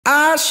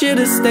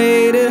should've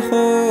stayed at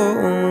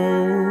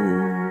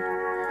home.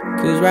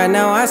 'Cause right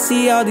now I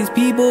see all these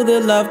people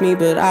that love me,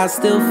 but I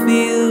still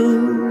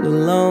feel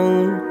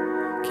alone.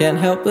 Can't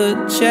help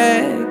but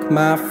check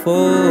my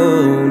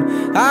phone.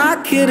 I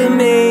could've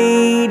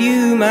made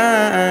you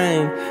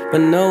mine,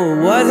 but no, it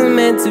wasn't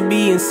meant to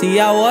be. And see,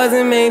 I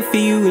wasn't made for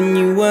you, and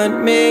you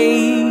weren't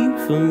made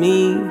for me.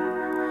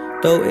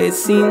 Though it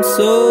seems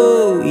so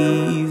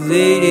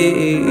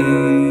easy.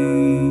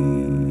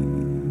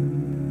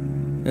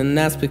 And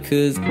that's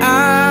because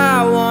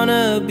I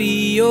wanna be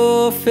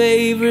your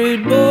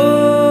favorite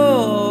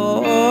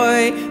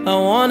boy. I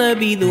wanna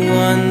be the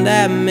one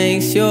that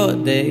makes your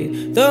day,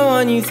 the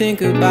one you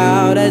think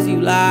about as you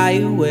lie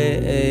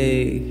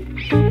awake.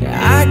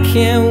 I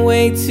can't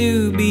wait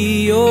to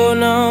be your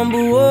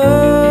number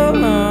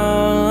one.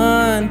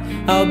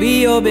 I'll be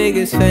your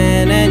biggest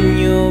fan and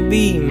you'll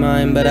be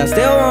mine, but I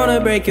still wanna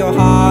break your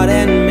heart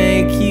and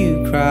make you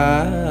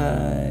cry.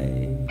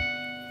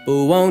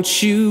 But won't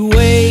you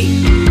wait?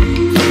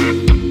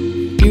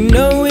 You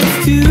know it's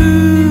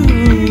too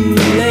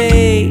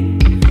late.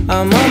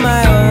 I'm on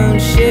my own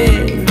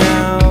shit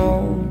now.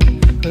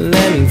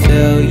 Let me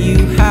tell you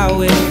how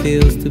it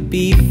feels to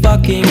be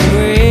fucking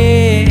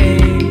great.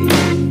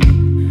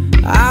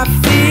 I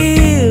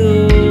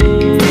feel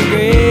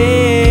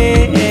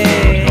great.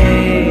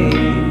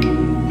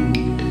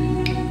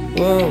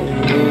 Whoa,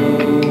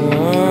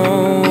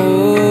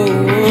 whoa.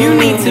 You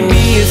need to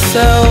be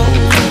yourself.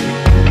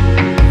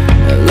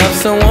 Love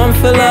someone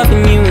for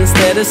loving you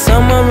instead of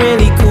someone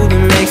really cool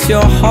that makes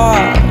your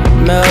heart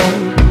melt.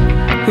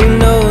 Who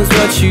knows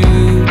what you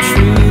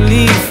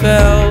truly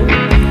felt?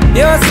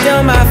 You're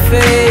still my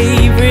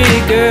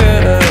favorite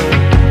girl.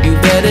 You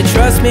better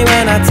trust me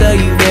when I tell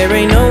you there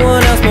ain't no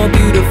one else more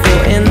beautiful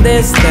in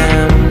this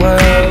damn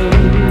world.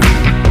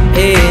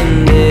 In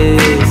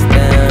this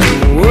damn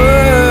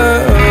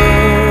world.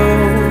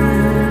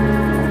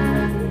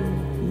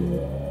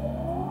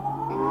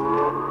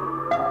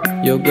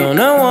 You're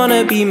gonna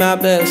wanna be my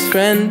best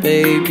friend,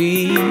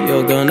 baby.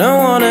 You're gonna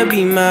wanna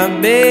be my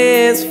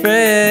best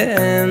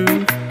friend.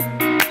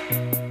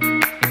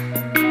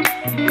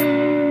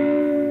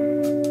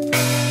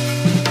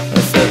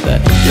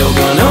 You're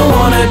gonna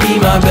wanna be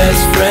my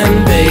best friend,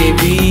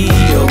 baby.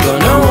 You're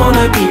gonna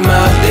wanna be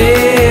my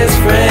best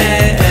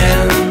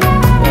friend.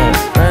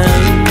 Best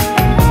friend.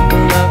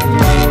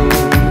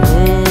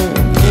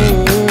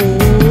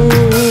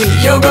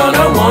 You're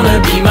gonna wanna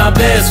be my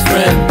best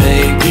friend,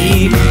 baby.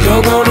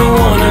 You're gonna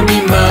wanna be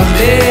my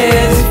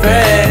best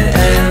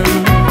friend.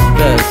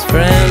 Best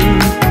friend.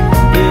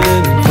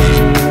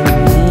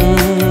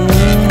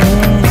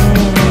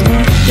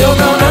 You're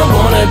gonna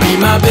wanna be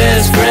my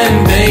best friend,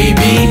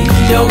 baby.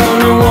 You're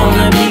gonna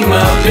wanna be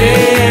my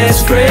best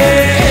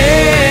friend.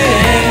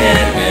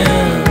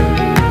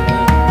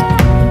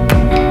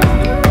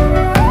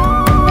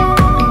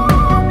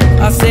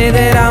 I say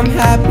that I'm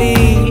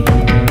happy.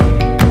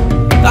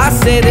 I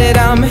say that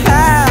I'm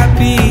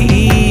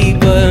happy,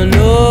 but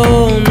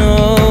no, no,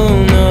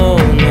 no,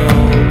 no,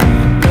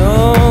 no,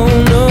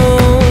 no,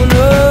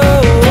 no.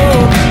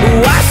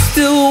 Oh, I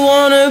still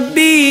wanna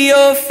be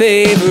your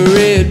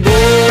favorite boy.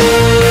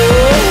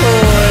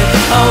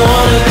 I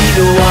wanna be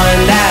the one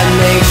that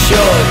makes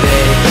your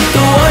day,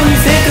 the one you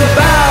think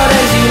about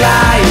as you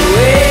lie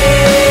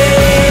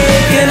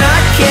awake. And I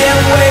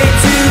can't wait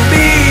to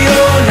be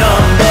your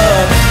number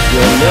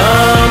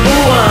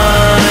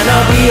one.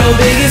 I'll be your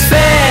biggest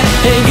fan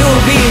and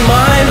you'll be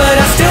mine, but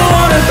I still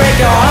wanna break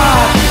your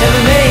heart and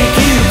make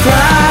you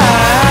cry.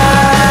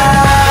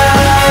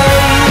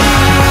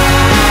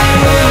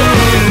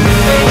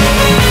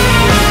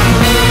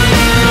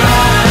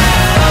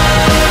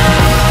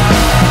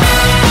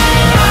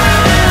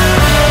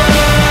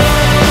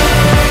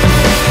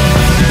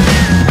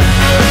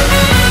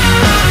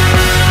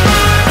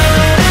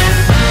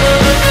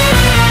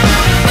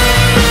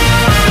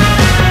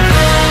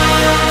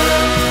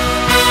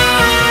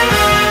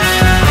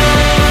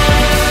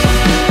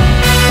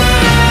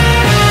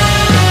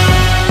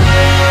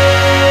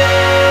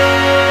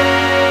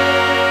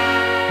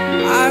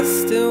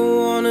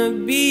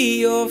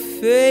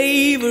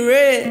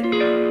 Favorite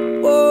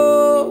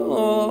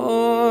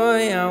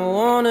boy, I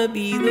wanna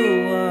be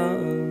the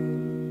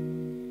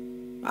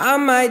one. I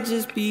might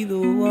just be the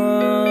one.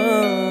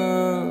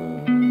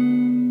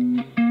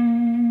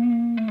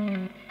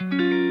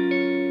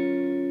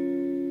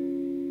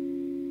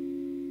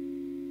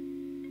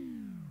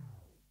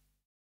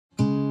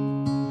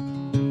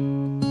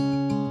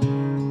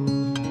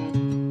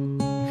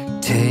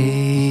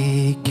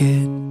 Take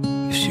it.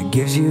 If she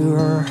gives you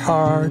her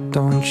heart,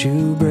 don't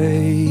you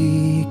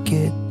break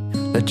it.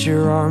 Let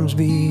your arms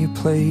be a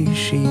place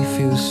she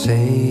feels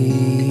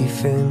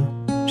safe in.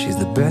 She's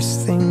the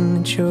best thing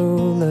that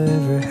you'll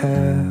ever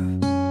have.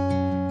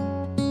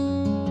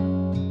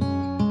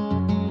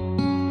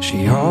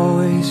 She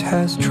always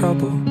has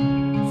trouble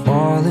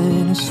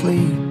falling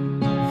asleep,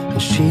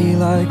 and she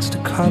likes to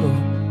cuddle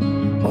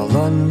while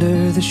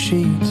under the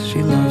sheets.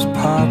 She loves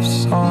pop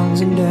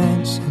songs and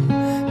dancing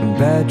and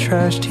bad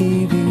trash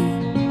TV.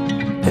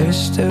 there's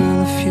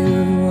still a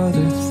few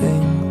other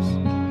things.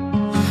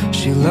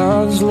 She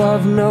loves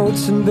love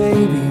notes and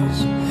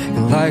babies,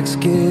 and likes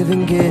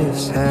giving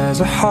gifts, has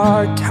a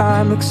hard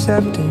time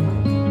accepting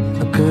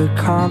a good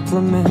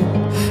compliment.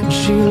 And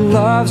she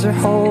loves her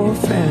whole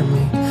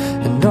family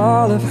and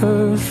all of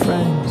her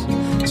friends.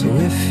 So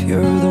if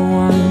you're the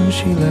one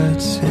she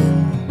lets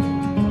in,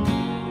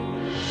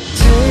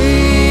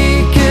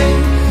 take it.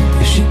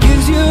 If she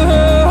gives you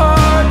her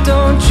heart,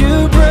 don't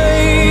you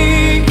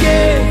break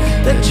it.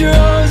 Let your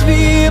arms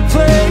be a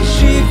place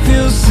she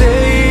feels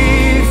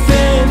safe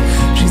in.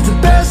 She's the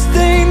best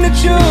thing that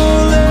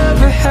you'll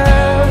ever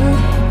have.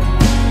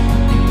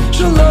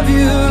 She'll love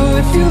you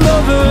if you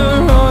love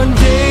her on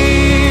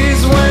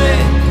days when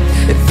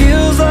it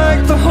feels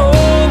like the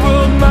whole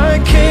world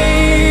might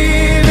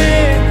cave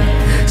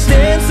in.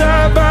 Stand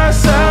side by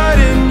side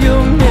and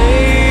you'll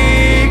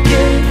make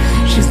it.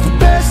 She's the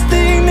best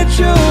thing that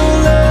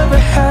you'll ever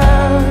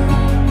have.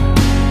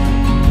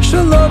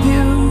 She'll love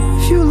you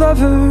if you love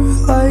her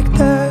like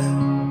that.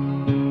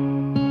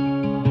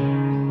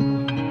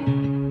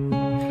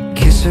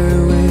 Kiss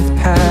her with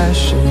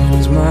passion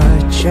as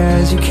much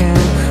as you can.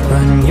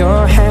 Run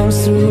your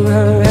hands through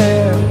her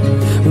hair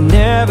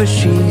whenever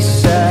she's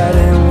sad.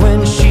 And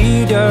when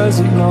she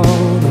doesn't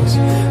notice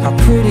how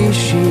pretty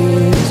she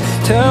is,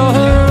 tell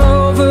her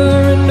over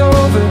and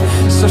over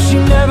so she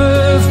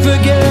never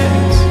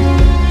forgets.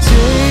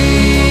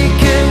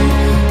 Take it.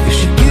 If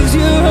she gives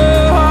you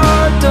her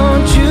heart,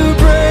 don't you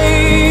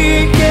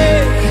break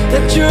it.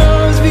 Let your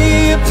arms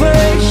be a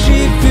place she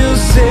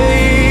feels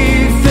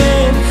safe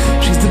in.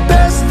 She's the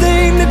best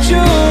thing that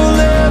you'll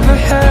ever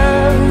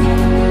have.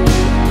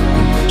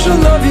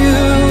 She'll love you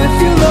if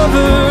you love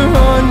her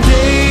on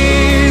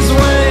days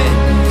when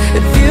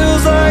it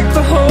feels like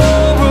the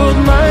whole world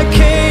might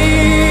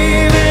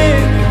cave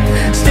in.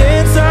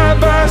 Stand side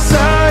by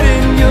side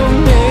and you'll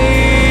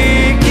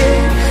make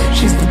it.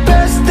 She's the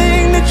best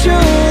thing that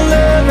you'll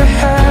ever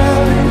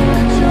have.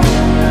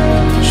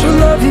 She'll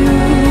love you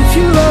if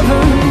you love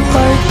her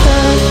like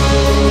that.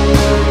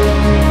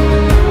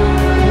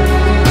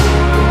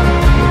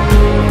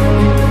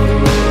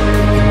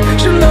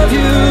 She'll love you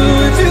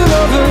if you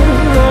love her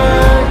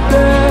like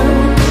that.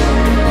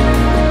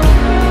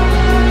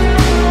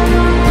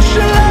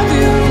 She'll love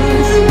you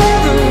if you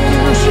love her.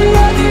 She'll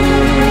love you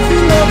if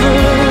you love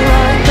her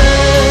like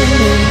that.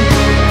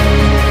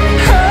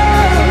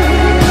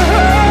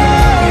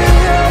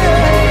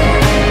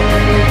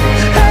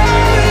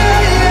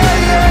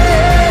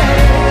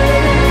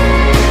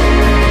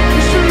 Oh,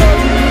 she'll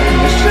love you,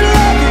 she'll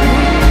love you,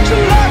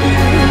 she'll love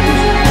you.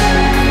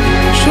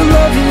 She'll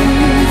love you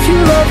if you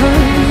love her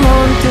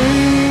on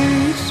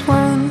days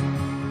when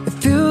it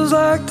feels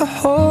like the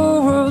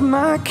whole world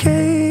might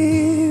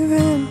cave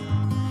in.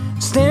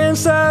 Stand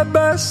side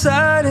by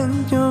side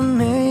and you'll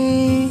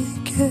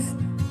make it.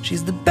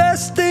 She's the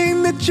best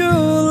thing that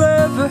you'll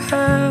ever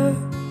have.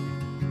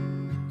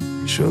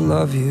 She'll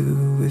love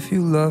you if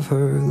you love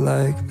her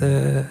like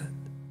that.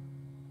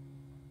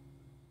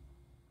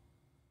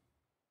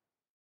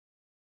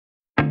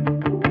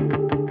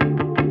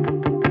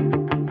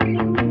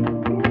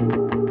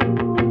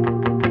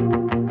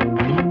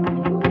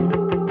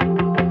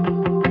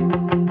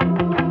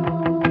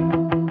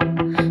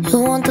 You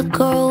want the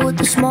girl with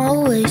the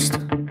small waist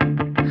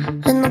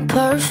and the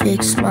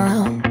perfect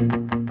smile,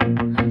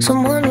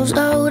 someone who's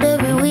out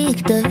every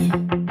weekday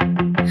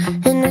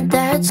in her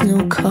dad's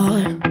new car.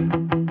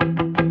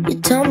 You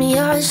tell me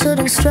I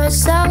shouldn't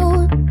stress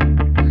out,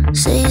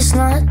 say it's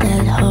not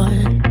that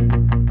hard,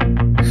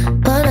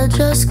 but I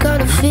just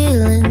got a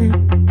feeling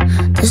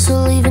this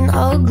will leave an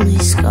ugly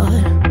scar.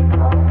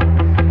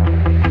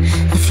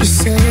 If you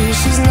say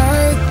she's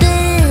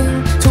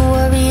nothing to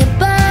worry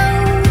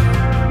about,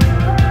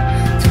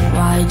 then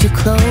why'd you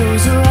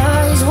close your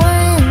eyes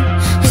when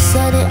you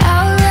said it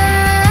out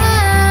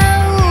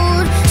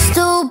loud?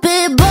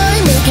 Stupid boy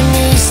making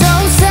me so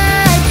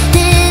sad.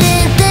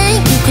 Didn't think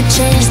you could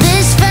change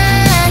this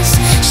fast.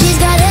 She's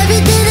got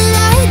everything that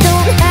I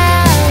don't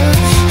have.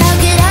 How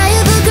could I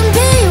ever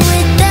compete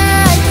with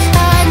that?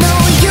 I know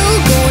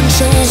you'll go and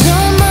change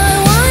your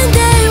mind one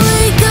day.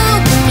 Wake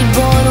up and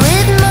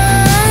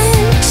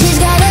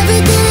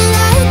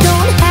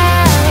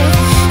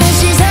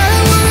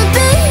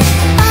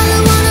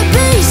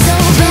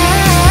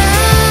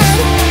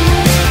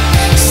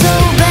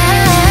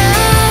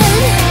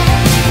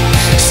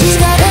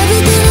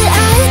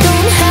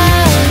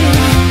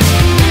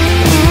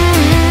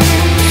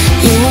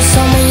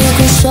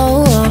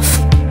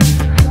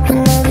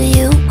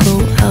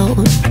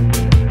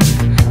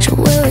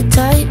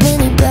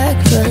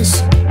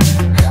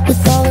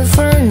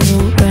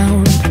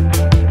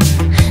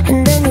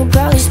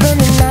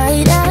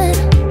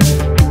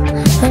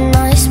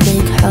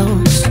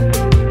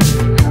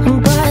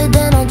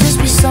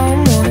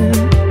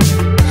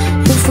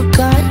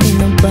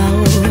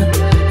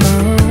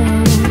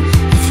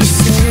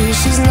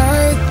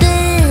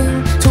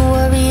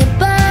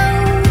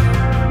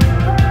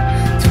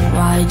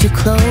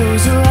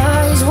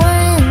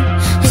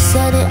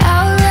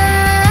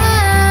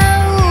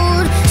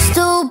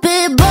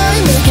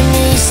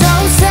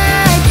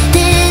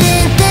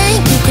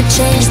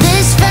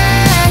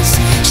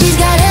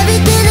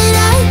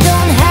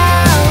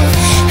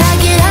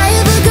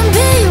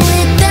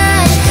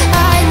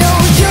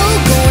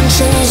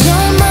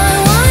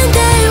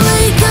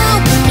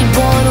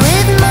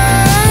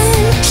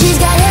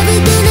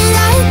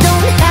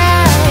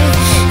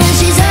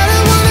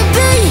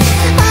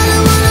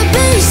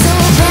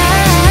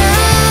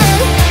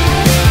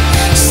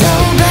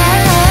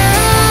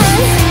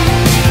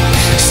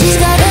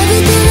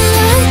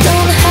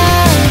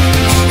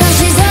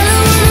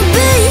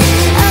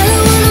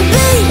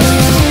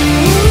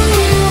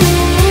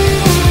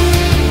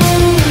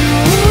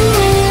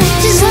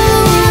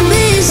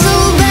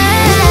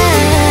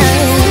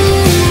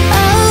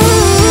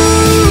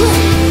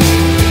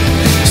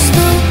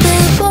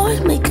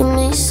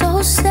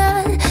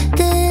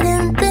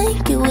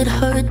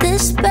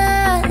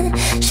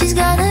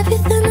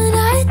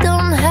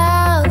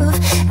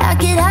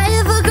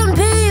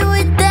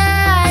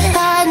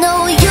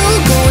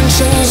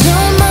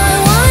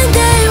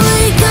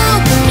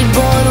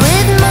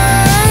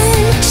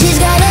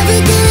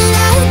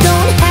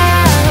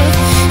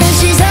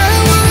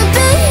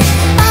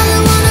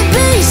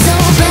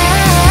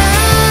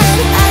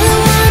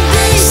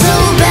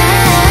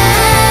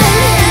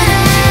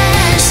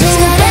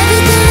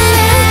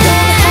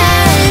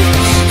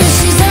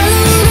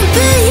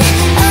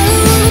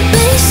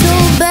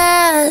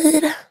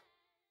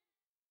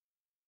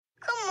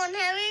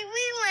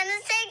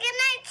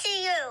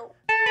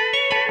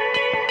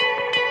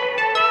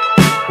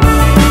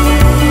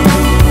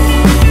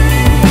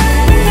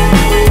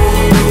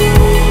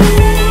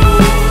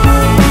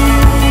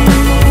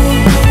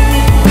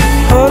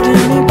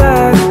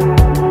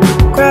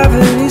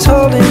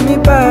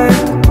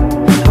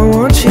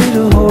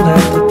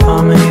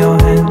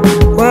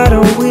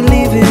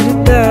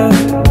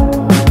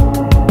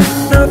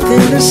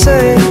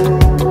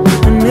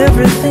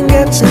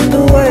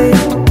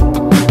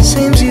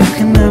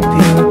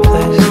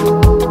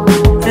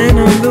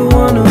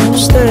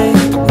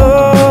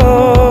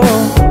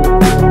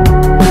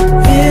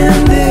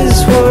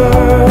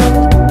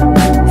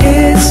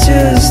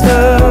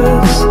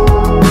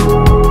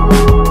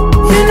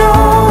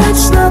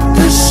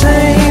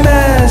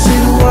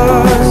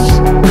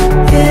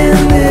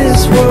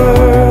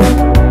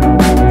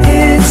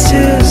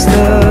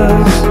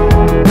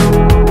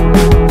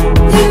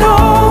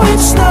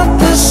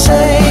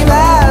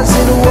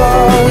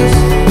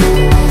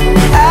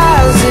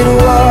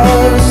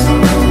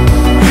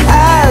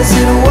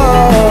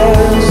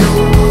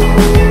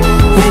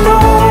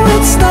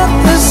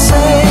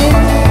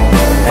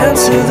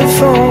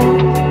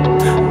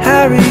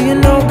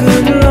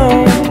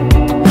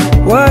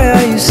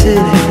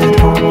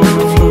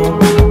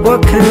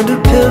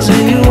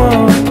you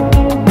want.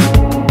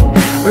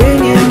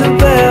 Ringing the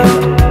bell,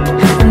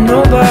 and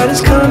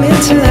nobody's coming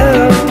to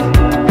help.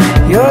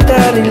 Your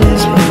daddy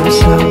lives by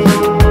himself.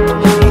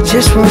 He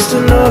just wants to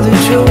know that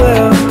you're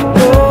well.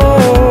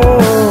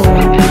 Oh,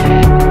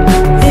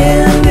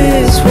 in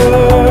this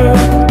world,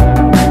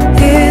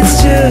 it's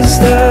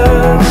just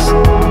us.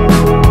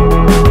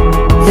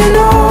 You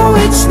know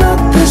it's not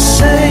the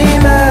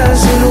same as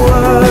it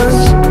was.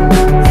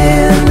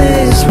 In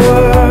this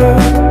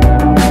world,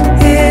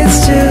 it's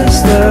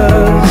just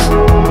us.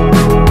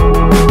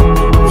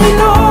 You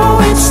know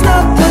it's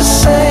not the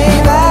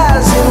same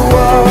as it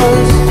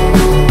was.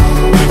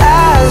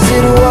 As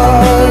it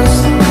was.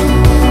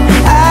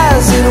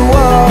 As it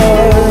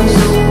was.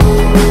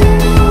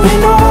 You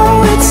know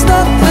it's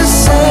not the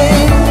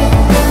same.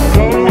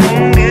 Go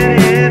home, get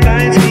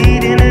headlines,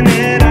 feed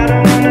internet. I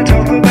don't wanna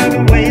talk about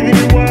the way that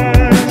it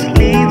was.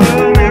 Leave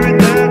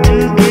America,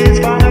 2 kids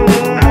follow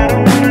her. I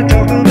don't wanna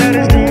talk about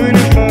us doing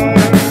it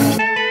first.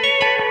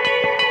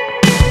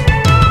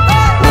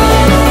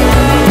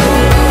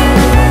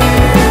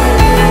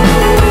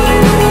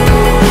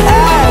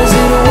 As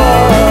it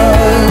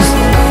was.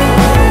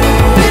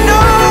 You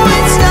know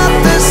it's not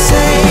the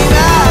same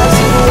as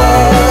it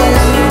was.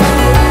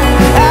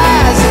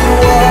 As it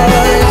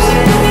was.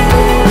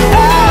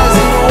 As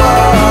it was.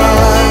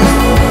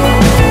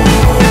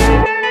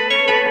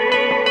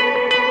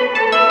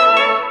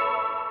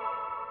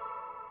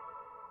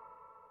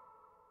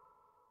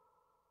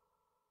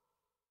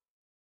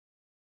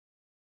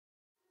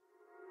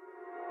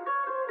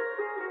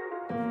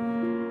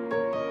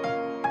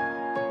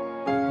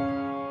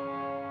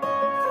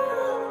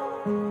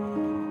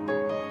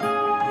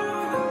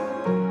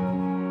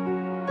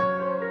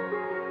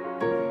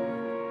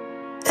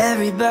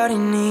 Everybody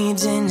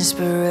needs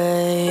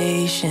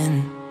inspiration.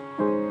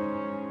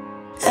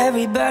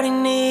 Everybody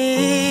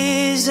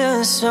needs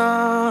a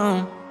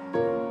song,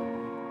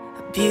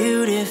 a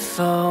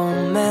beautiful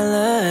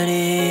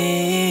melody.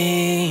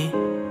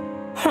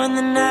 When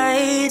the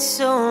night's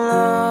so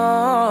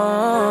long,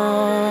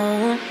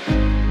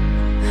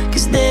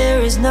 'cause there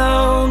is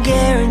no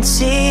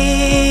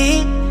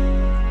guarantee,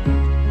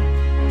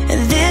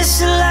 and this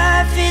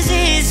life is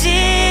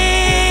easy.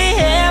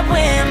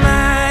 When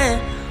my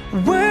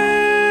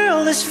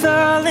world is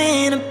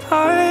falling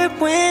apart,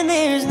 when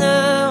there's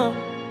no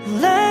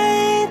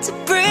light to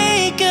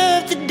break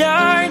up the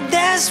dark,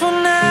 that's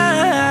when I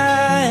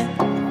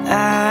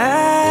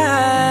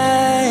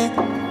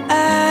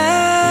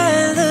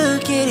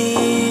look at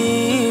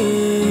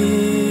you.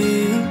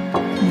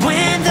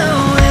 When the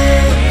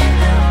waves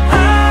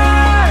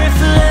are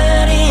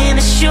flooding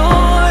the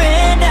shore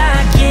and I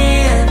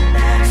can't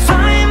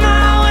find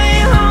my way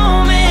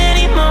home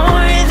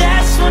anymore,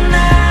 that's when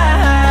I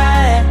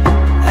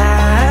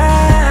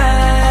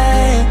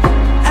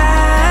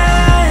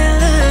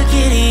look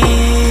at you.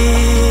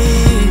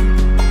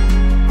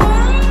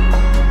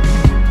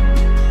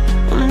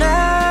 When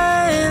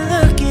I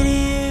look at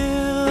you,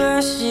 I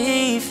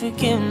see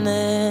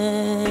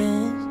forgiveness.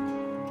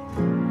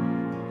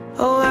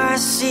 Oh, I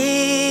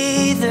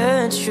see the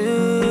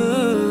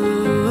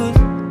truth.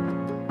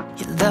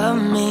 You love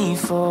me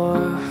for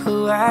who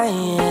I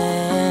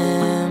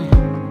am,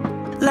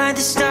 like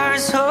the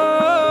stars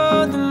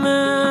hold the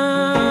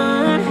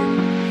moon,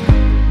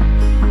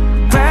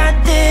 right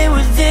there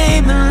where they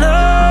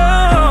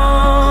belong.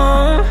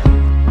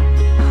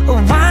 Oh,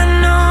 I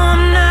know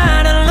I'm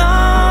not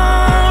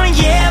alone.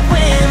 Yeah,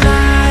 when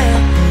my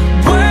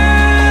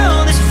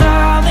world is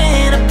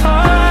falling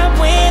apart,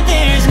 when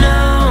there's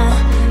no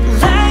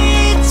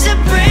light to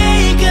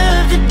break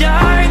up the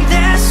dark,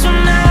 that's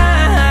when I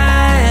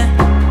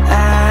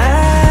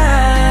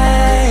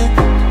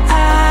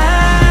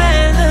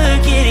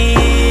look at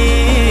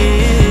you.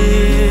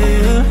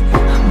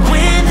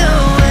 When the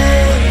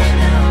waves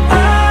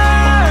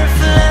are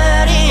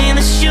flooding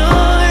the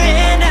shore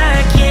and I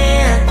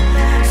can't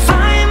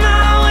find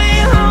my way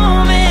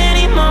home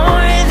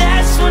anymore,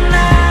 that's when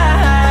I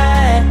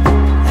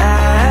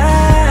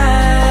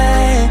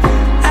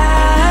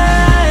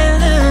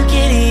look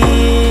at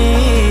you.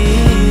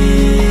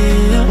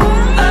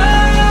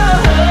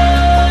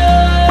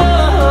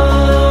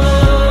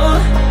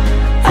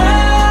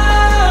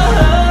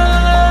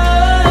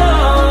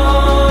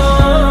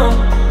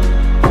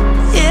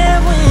 Yeah,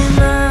 when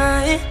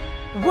my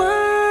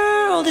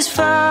world is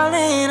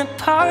falling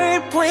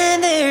apart, when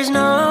there's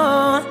no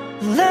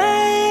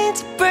light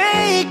to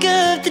break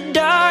up the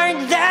dark,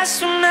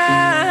 that's when I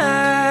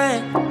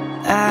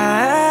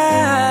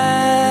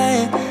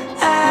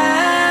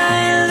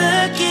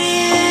look at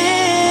you.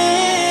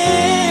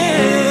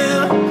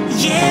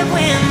 Yeah,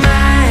 when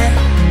my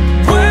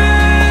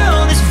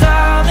world is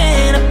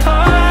falling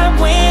apart,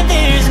 when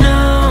there's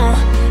no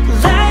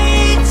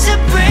light to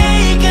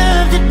break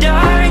up the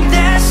dark,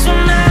 that's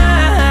when I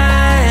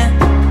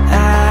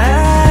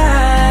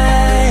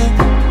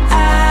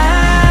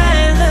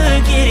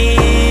look at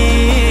you.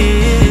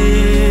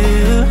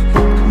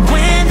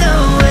 When the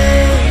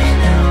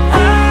waves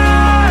are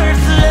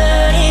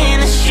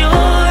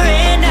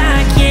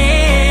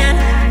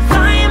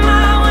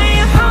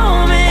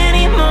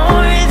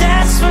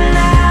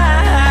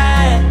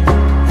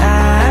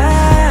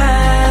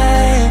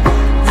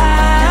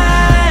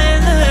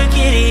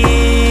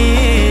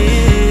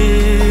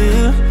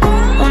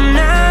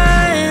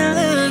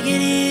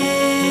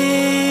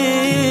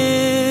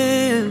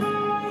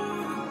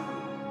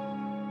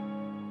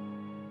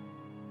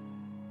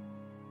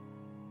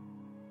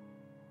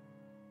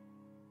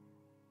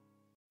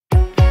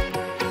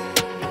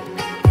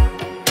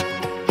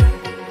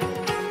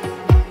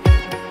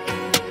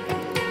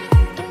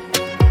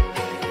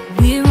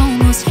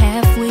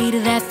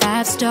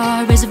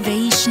 3-star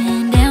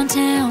reservation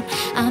downtown.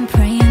 I'm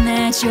praying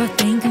that you're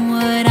thinking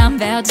what I'm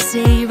about to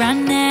say right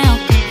now.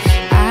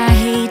 I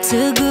hate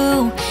to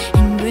go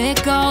and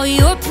wreck all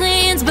your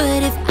plans,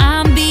 but if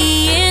I'm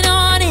being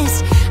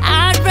honest,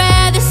 I'd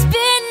rather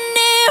spend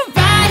it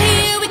right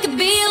here. We could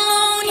be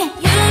alone, yeah,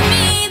 you and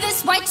me.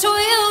 This white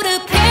Toyota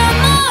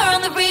Paramore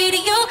on the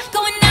radio,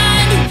 going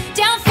 90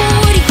 down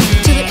 40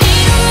 till there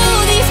ain't a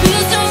road. These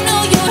wheels don't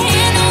know your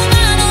hand on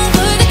mine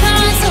over the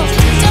console.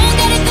 Don't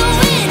gotta go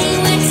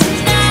anywhere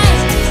tonight.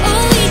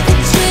 Oh, we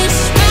could just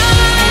drive.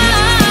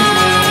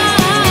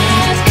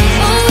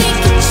 Oh, we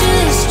could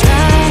just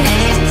drive.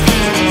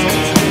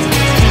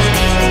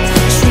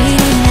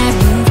 Trading that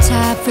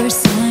rooftop for a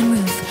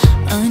sunroof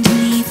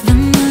underneath the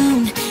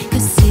moon,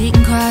 'cause sitting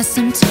across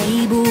some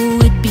table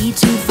would be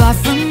too far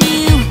from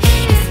you.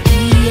 If we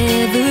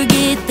ever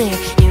get there,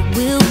 it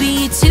will be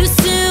too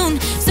soon.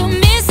 So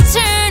miss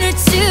turn or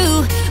two,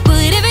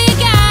 whatever you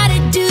gotta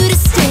do to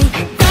stay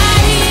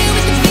right here.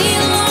 We can be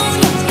alone,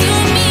 yeah, you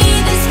and me.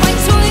 This white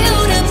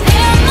Toyota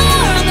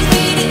Paramore on the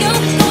radio,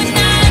 going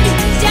 90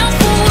 down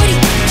 40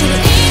 till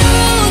there ain't a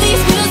road.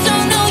 These wheels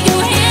don't know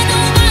your hand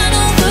on mine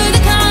over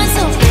the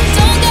console.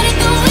 Don't gotta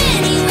go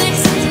anywhere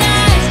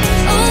tonight.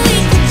 Oh, we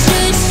could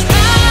just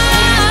drive.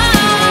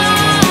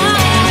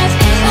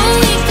 Oh,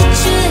 we could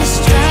just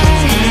drive.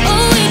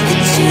 Oh, we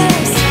could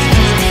just.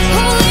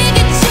 Oh, we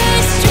could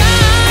just drive.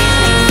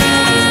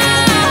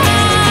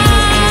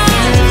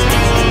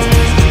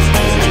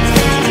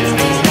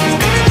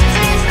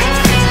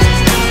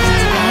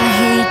 I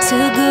hate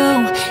to go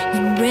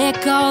and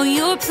wreck all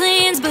your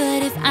plans, but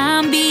if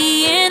I'm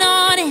being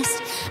honest,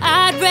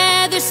 I'd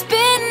rather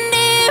spend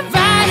it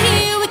right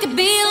here. We could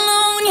be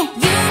alone, yeah,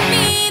 you and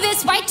me. This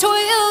white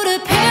Toyota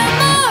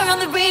Paramore on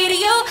the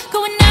radio,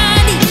 going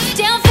 90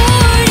 down 40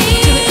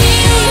 till there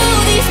ain't a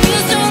road. These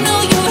wheels don't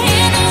know your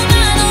hand on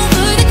mine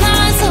over the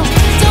console.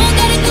 Don't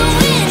gotta go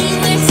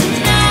anywhere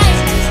tonight.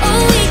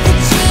 Oh, we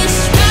could just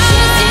drive.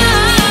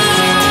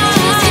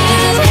 Just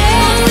you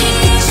and me. We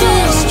could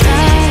just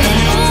drive.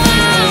 Oh,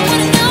 I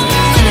wanna know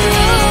the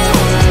road.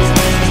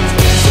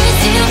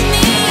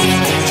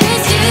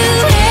 Just you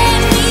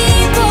and me,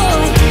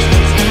 boy.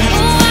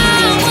 Oh,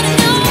 I wanna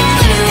know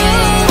the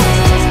road.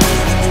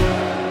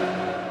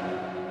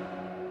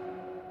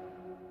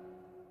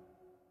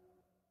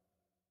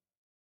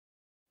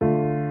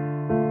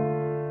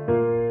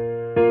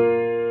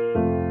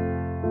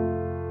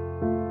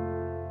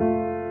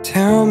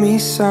 Tell me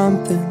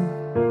something.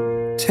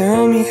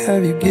 Tell me,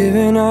 have you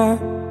given up?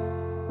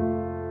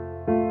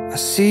 I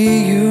see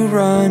you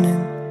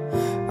running.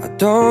 I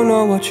don't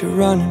know what you're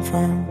running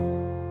from.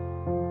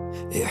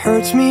 It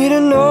hurts me to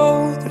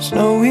know there's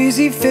no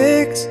easy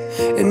fix,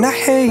 and I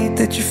hate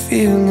that you're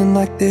feeling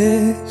like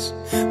this.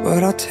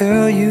 But I'll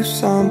tell you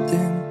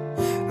something,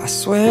 I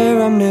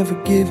swear I'm never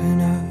giving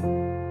up.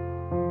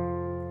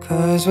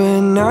 'Cause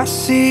when I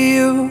see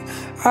you,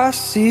 I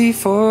see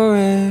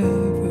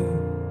forever.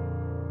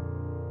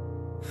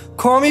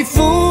 Call me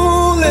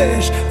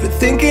foolish for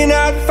thinking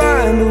I'd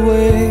find a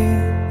way.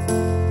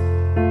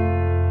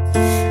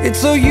 It's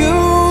so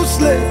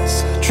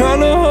useless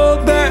trying to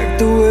hold back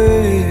the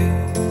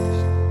waves.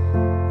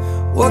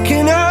 What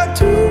can I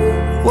do?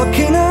 What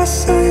can I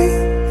say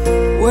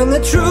when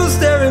the truth's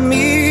staring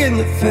me in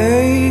the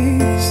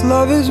face?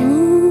 Love is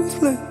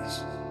ruthless.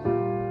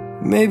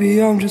 Maybe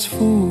I'm just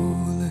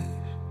foolish.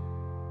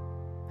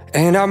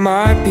 And I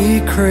might be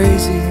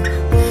crazy,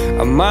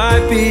 I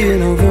might be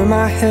in over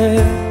my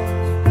head,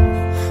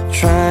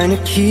 trying to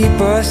keep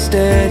us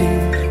steady,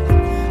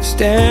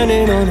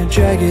 standing on a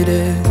jagged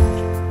edge.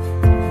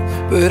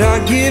 But I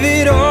give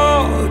it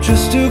all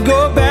just to go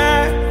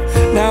back.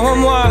 Now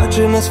I'm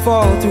watching us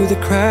fall through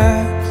the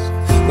cracks.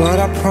 But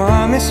I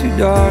promise you,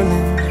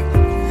 darling,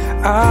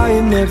 I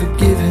am never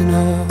giving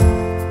up.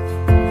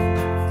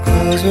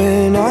 'Cause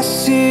when I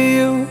see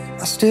you,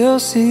 I still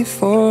see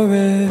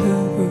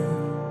forever.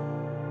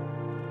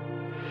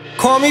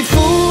 Call me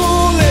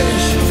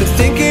foolish for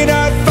thinking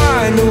I'd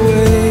find a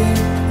way.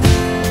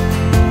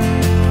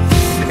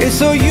 It's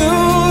so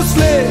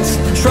useless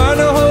trying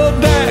to hold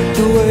back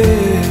the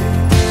waves.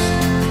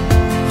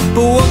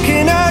 But what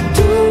can I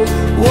do?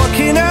 What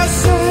can I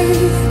say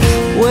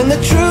when the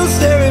truth's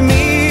staring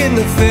me in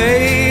the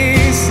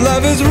face?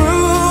 Love is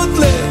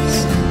ruthless.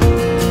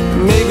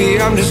 Maybe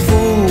I'm just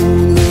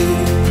foolish.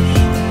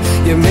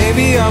 Yeah,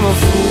 maybe I'm a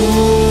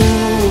fool.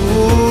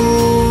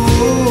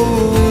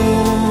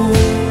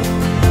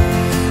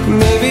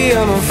 Maybe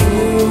I'm a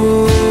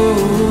fool.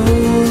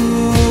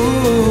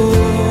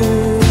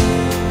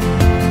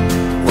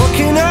 What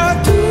can I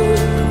do?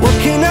 What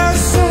can I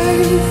say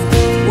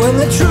when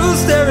the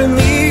truth's staring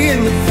me in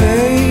the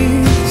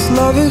face?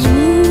 Love is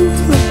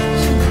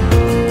ruthless.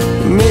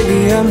 Maybe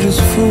I'm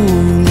just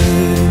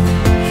foolish.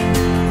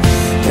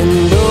 And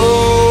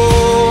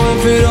oh,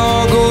 if it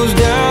all goes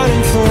down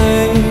in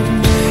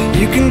flames,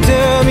 you can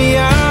tell me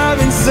I'm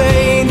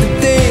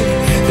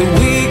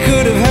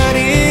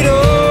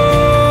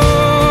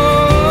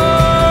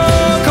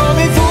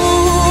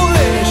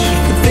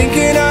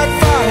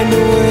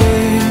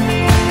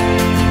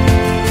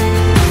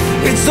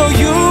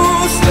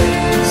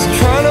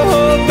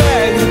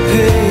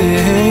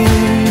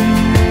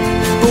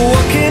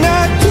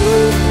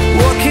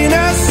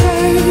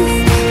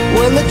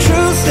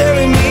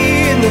staring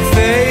me in the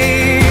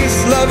face.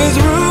 Love is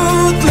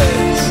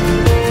ruthless.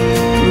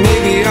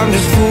 Maybe I'm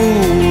just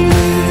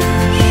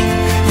foolish.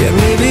 Yeah,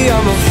 maybe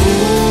I'm a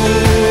fool.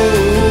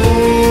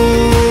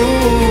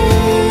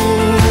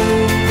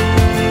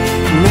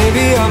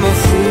 Maybe I'm a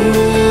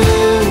fool.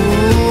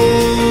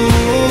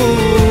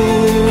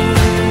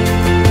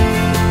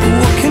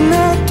 What can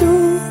I do?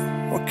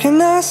 What can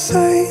I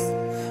say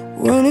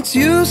when it's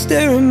you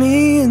staring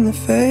me in the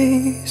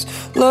face?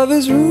 Love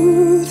is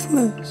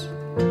ruthless.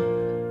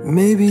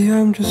 Maybe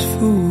I'm just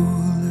foolish.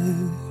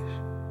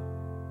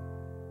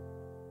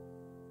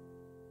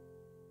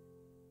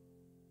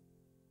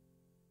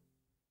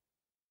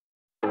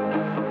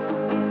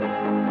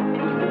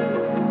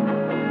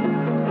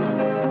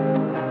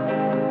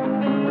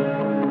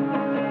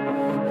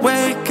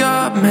 Wake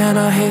up, man,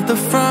 I hate the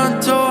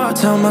front door.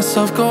 Tell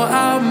myself go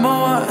out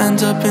more.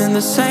 End up in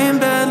the same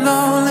bed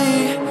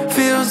lonely.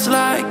 Feels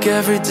like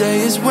every day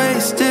is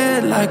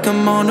wasted. Like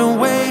I'm on a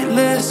wait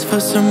list for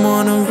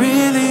someone who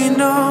really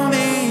know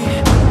me.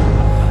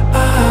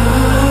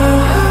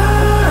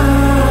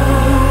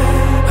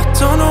 I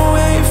don't know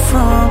where you're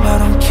from, I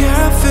don't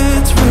care if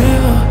it's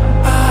real.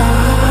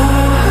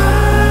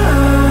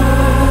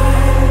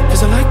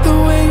 'Cause I like the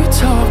way you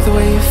talk, the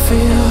way you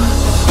feel.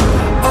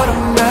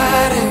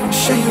 Automatic,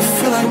 sure you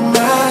feel like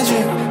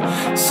magic.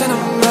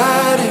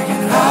 Cinematic,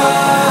 and I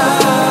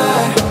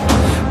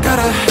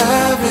gotta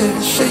have it,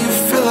 sure you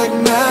feel like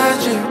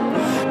magic.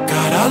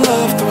 God, I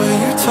love the way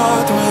you talk,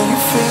 the way you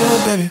feel,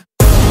 baby.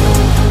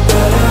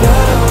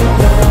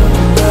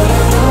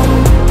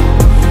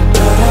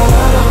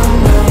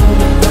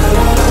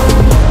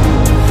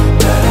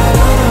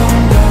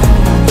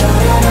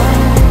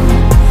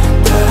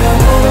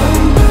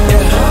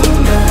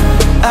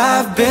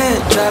 I've been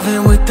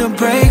driving with the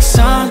brakes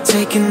on,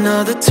 taking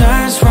all the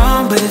turns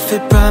wrong. But if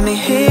it brought me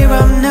here,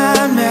 I'm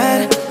not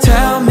mad.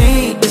 Tell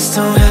me this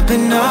don't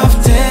happen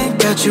often.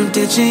 Got you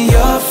ditching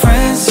your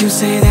friends, you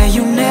say that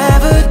you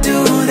never do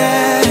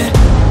that.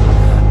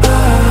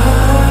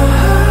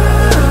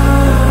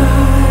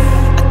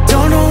 I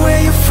don't know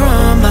where you're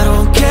from, I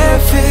don't care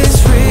if it's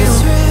real.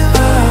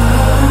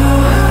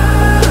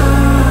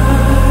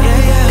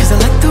 'Cause I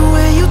like the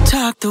way you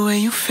talk, the way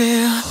you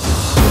feel.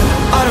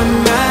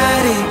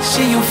 Automatic,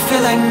 see you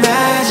feel like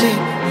magic.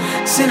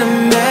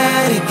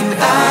 Cinematic, and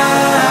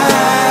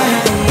I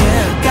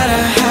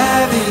gotta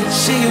have it,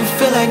 see you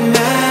feel like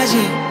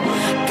magic.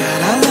 God,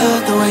 I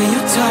love the way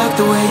you talk,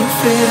 the way you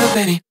feel,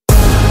 baby.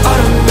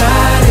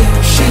 Automatic,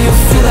 see you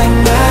feel like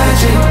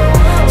magic.